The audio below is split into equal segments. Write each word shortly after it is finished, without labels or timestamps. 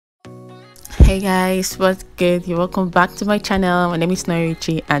Hey guys, what's good? You're welcome back to my channel. My name is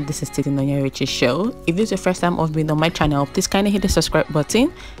Noyorichi and this is the Noyorichi Show. If this is your first time of being on my channel, please kindly hit the subscribe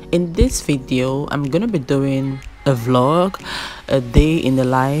button. In this video, I'm gonna be doing a vlog, a day in the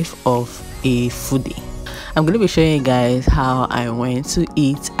life of a foodie. I'm going to be showing you guys how I went to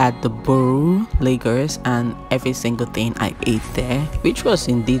eat at the Borough, Lagos, and every single thing I ate there, which was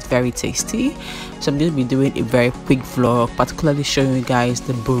indeed very tasty. So I'm going to be doing a very quick vlog, particularly showing you guys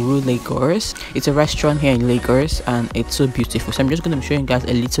the Borough, Lagos. It's a restaurant here in Lagos and it's so beautiful. So I'm just going to be showing you guys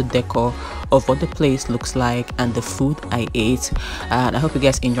a little decor of what the place looks like and the food I ate. And I hope you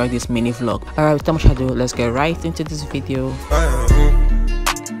guys enjoyed this mini vlog. Alright, without much ado, let's get right into this video.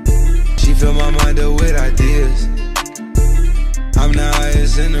 She fill my mind up with ideas. I'm the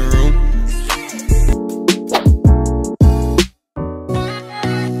highest in the room.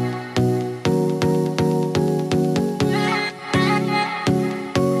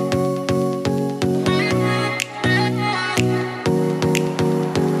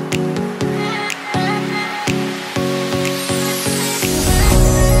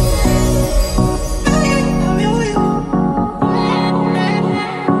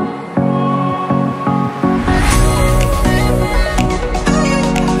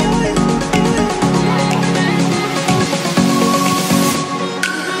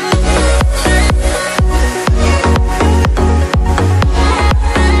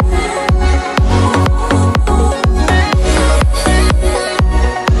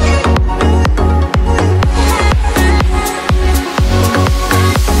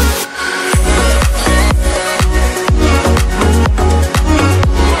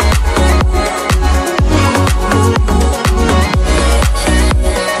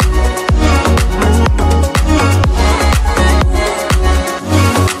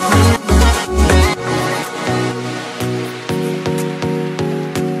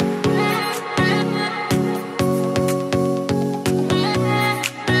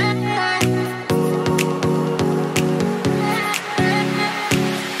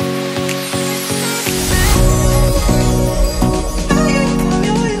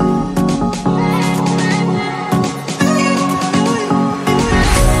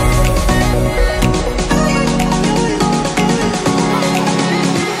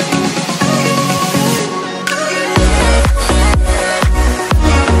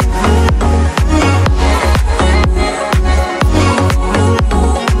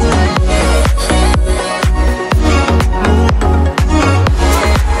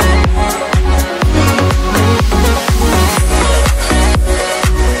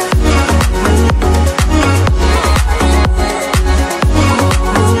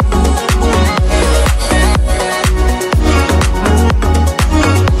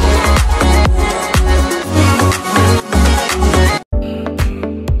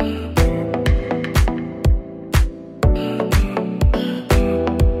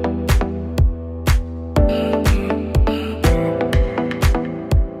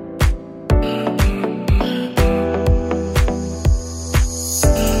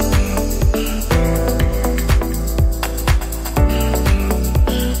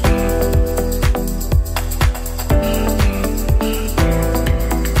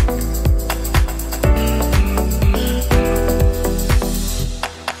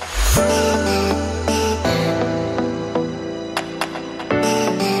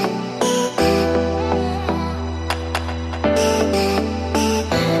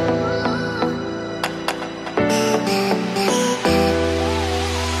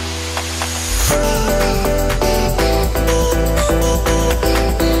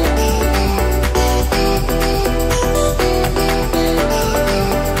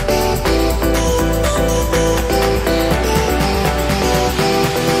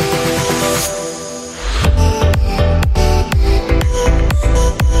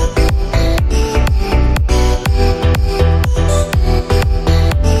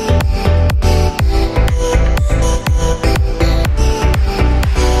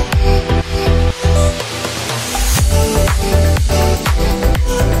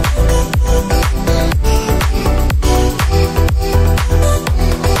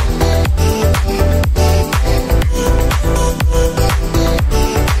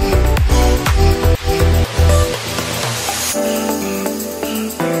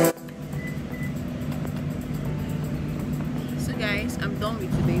 I'm done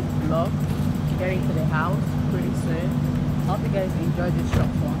with today's vlog. Getting to the house pretty soon. I hope you guys enjoyed this short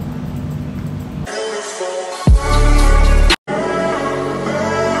one.